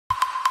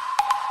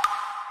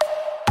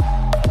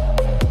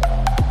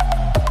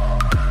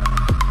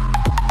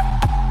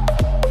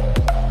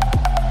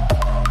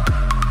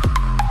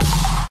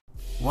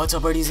What's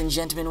up, ladies and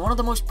gentlemen? One of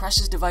the most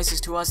precious devices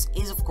to us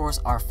is, of course,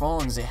 our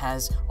phones. It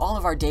has all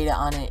of our data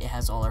on it. It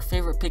has all our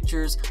favorite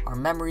pictures, our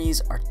memories,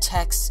 our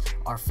texts,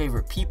 our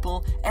favorite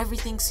people.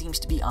 Everything seems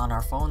to be on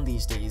our phone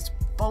these days.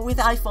 But with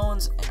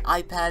iPhones and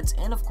iPads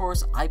and of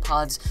course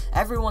iPods,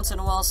 every once in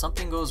a while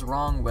something goes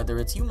wrong, whether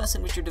it's you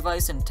messing with your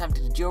device and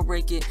attempting to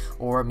jailbreak it,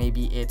 or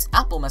maybe it's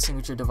Apple messing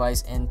with your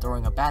device and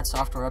throwing a bad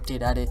software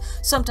update at it.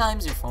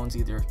 Sometimes your phones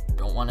either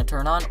don't want to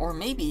turn on, or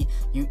maybe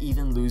you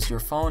even lose your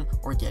phone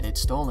or get it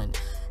stolen.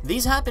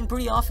 These happen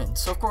pretty often,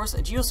 so of course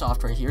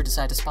Gihosoft right here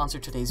decided to sponsor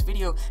today's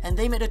video, and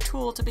they made a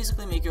tool to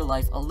basically make your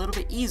life a little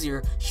bit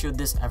easier should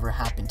this ever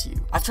happen to you.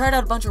 I've tried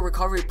out a bunch of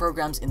recovery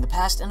programs in the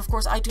past, and of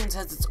course iTunes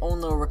has its own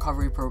little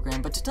recovery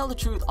program, but to tell the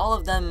truth, all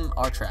of them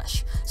are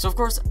trash. So of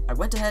course I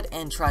went ahead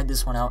and tried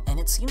this one out, and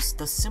it seems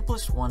the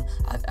simplest one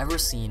I've ever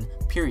seen,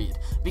 period.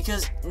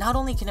 Because not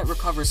only can it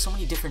recover so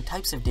many different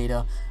types of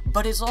data,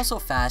 but it's also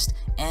fast,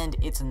 and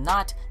it's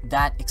not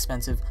that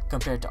expensive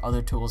compared to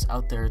other tools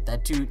out there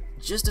that do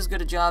just as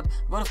good a job,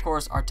 but of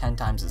course are 10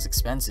 times as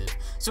expensive.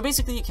 So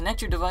basically you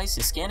connect your device,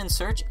 you scan and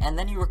search, and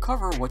then you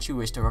recover what you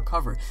wish to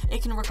recover.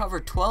 It can recover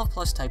 12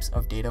 plus types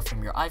of data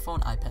from your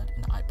iPhone, iPad,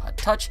 and iPod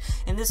Touch.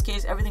 In this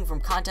case, everything from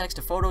contacts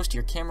to photos to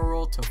your camera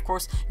roll to of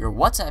course your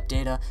WhatsApp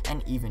data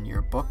and even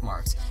your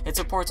bookmarks. It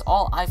supports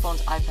all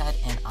iPhones, iPad,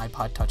 and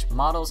iPod Touch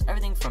models,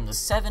 everything from the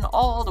 7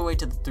 all the way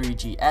to the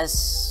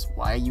 3GS.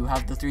 Why you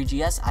have the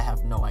 3GS, I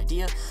have no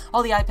idea.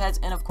 All the iPads,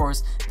 and of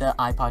course the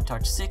iPod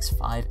Touch 6,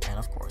 5, and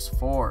of course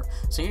 4.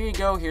 So here you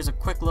go, here's a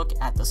quick look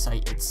at the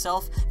site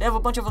itself. They have a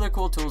bunch of other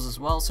cool tools as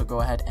well, so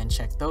go ahead and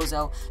check those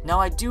out. Now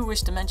I do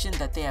wish to mention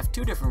that they have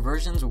two different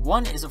versions.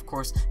 One is of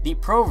course the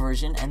Pro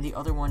version, and the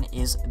other one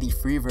is the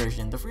free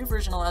version. The free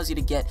version allows you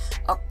to get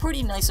a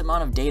pretty nice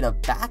amount of data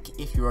back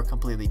if you are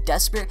completely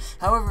desperate.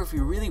 However, if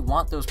you really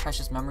want those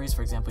precious memories,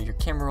 for example your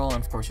camera roll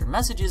and of course your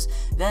messages,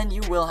 then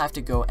you will have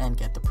to go and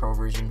get the Pro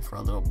version for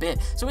a little bit.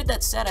 So with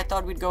that said, I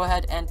thought we'd go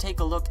ahead and take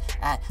a look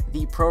at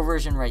the Pro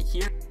version right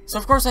here. So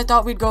of course I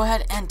thought we'd go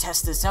ahead and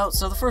test this out.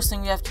 So the first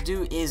thing we have to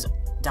do is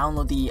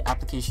download the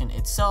application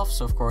itself,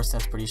 so of course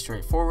that's pretty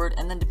straightforward,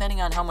 and then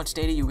depending on how much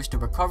data you wish to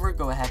recover,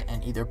 go ahead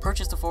and either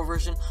purchase the full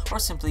version or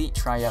simply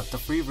try out the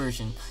free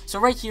version. So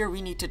right here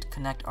we need to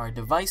connect our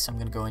device. I'm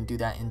going to go and do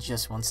that in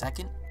just 1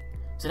 second.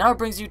 So now it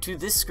brings you to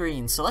this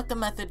screen. Select the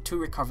method to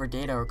recover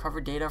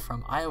data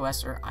from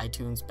iOS or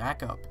iTunes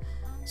backup.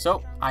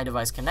 So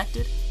iDevice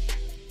connected.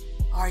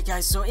 Alright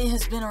guys, so it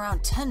has been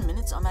around 10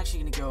 minutes. I'm actually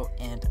going to go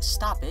and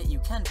stop it. You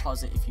can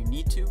pause it if you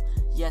need to.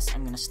 Yes,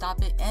 I'm going to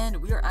stop it, and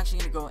we are actually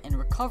going to go and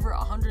recover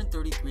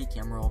 133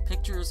 camera roll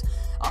pictures,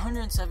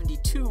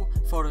 172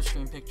 photo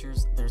stream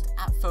pictures. There's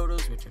app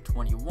photos, which are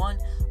 21.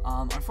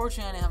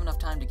 Unfortunately, I didn't have enough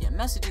time to get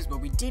messages,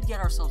 but we did get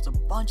ourselves a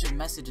bunch of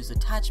messages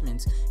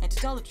attachments, and to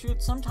tell the truth,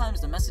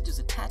 sometimes the messages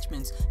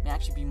attachments may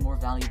actually be more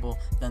valuable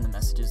than the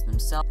messages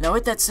themselves. Now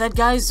with that said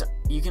guys,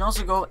 you can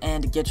also go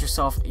and get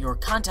yourself your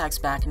contacts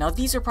back. Now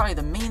these are probably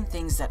the main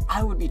things that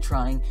I would be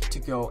trying to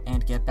go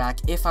and get back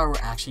if I were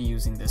actually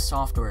using this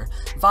software.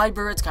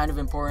 Viber, it's kind of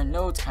important.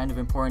 Notes, kind of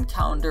important.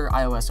 Calendar,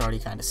 iOS already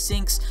kind of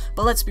syncs,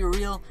 but let's be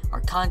real,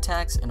 our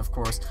contacts and of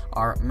course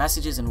our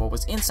messages and what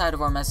was inside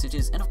of our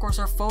messages and of course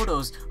our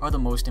photos are the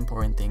most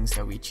important things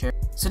that we cherish.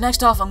 So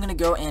next off, I'm going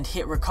to go and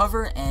hit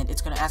recover, and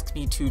it's going to ask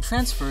me to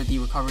transfer the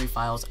recovery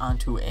files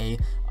onto a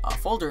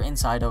folder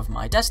inside of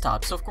my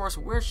desktop. So of course,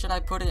 where should I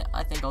put it?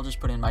 I think I'll just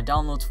put it in my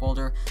downloads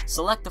folder,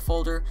 select the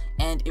folder,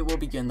 and it will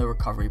begin the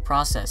recovery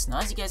process. Now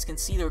as you guys can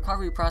see, the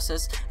recovery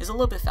process is a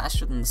little bit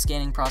faster than the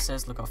scanning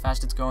process. Look how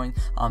fast it's going.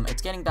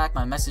 It's getting back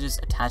my messages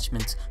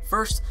attachments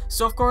first,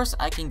 so of course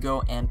I can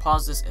go and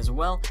pause this as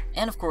well,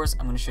 and of course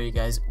I'm going to show you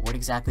guys what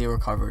exactly I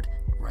recovered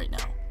right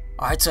now.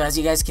 Alright, so as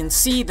you guys can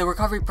see, the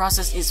recovery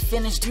process is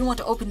finished. Do you want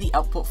to open the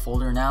output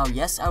folder now?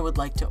 Yes, I would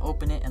like to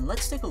open it, and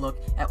let's take a look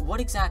at what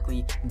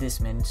exactly this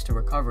managed to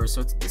recover.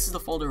 So this is the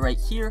folder right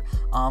here.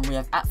 We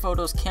have app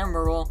photos,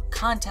 camera roll,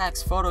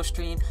 contacts, photo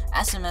stream,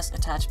 SMS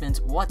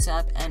attachments,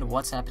 WhatsApp, and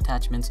WhatsApp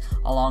attachments,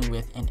 along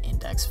with an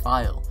index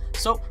file.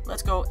 So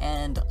let's go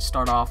and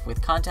start off with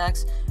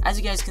contacts. As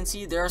you guys can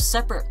see, there are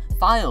separate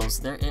files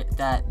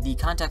that the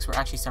contacts were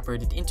actually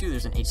separated into.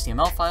 There's an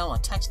HTML file, a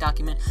text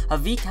document, a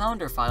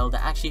vCalendar file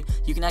that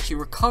you can actually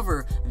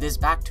recover this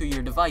back to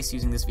your device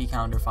using this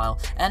vCalendar file,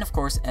 and of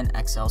course an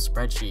Excel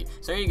spreadsheet.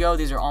 So there you go,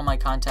 these are all my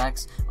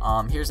contacts.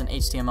 Here's an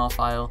HTML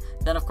file,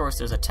 then of course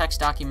there's a text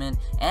document,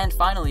 and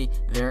finally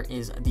there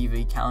is the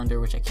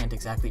vCalendar, which I can't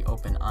exactly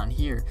open on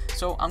here.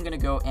 So I'm gonna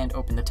go and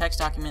open the text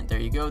document. There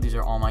you go, these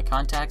are all my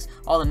contacts.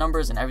 All the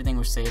numbers and everything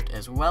was saved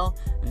as well.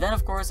 Then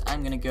of course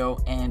I'm gonna go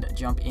and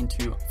jump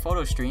into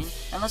photo stream,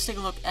 and let's take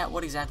a look at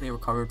what exactly I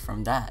recovered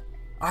from that.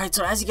 Alright,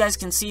 so as you guys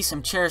can see,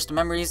 some cherished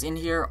memories in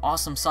here,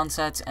 awesome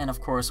sunsets, and of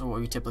course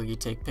what we typically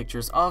take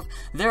pictures of.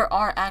 There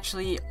are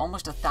actually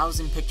almost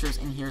 1,000 pictures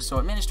in here, so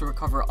it managed to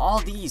recover all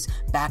these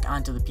back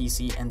onto the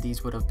PC, and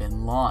these would have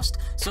been lost.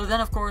 So then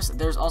of course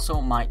there's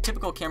also my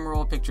typical camera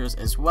roll pictures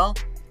as well.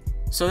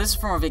 So this is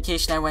from a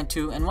vacation I went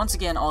to, and once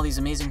again all these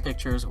amazing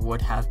pictures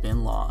would have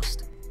been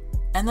lost.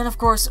 And then of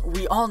course,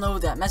 we all know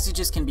that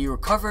messages can be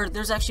recovered.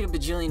 There's actually a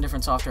bajillion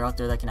different software out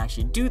there that can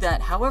actually do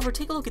that. However,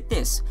 take a look at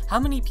this. How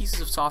many pieces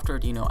of software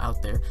do you know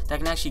out there that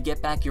can actually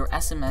get back your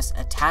SMS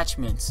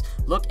attachments?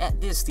 Look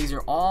at this. These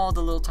are all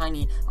the little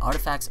tiny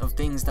artifacts of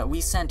things that we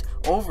sent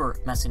over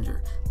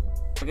Messenger.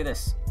 Look at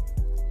this.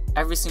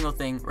 Every single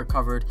thing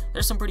recovered.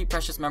 There's some pretty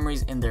precious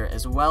memories in there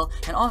as well,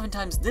 and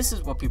oftentimes this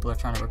is what people are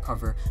trying to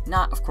recover,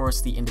 not of course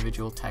the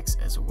individual text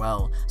as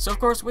well. So of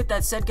course, with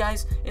that said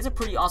guys, it's a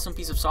pretty awesome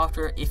piece of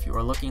software if you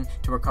are looking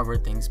to recover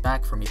things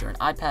back from either an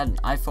iPad, an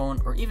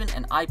iPhone, or even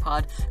an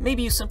iPod.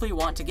 Maybe you simply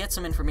want to get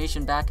some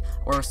information back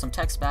or some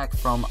text back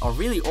from a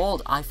really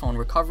old iPhone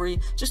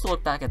recovery just to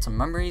look back at some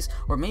memories,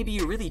 or maybe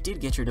you really did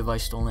get your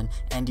device stolen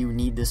and you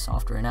need this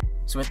software now.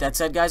 So with that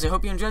said guys, I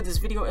hope you enjoyed this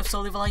video. If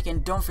so, leave a like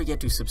and don't forget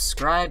to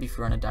subscribe. If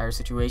you're in a dire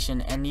situation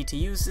and need to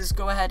use this,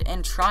 go ahead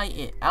and try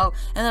it out.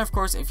 And then of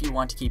course, if you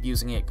want to keep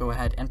using it, go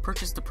ahead and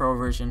purchase the pro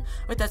version.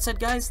 With that said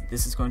guys,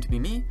 this is going to be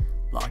me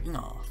logging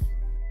off.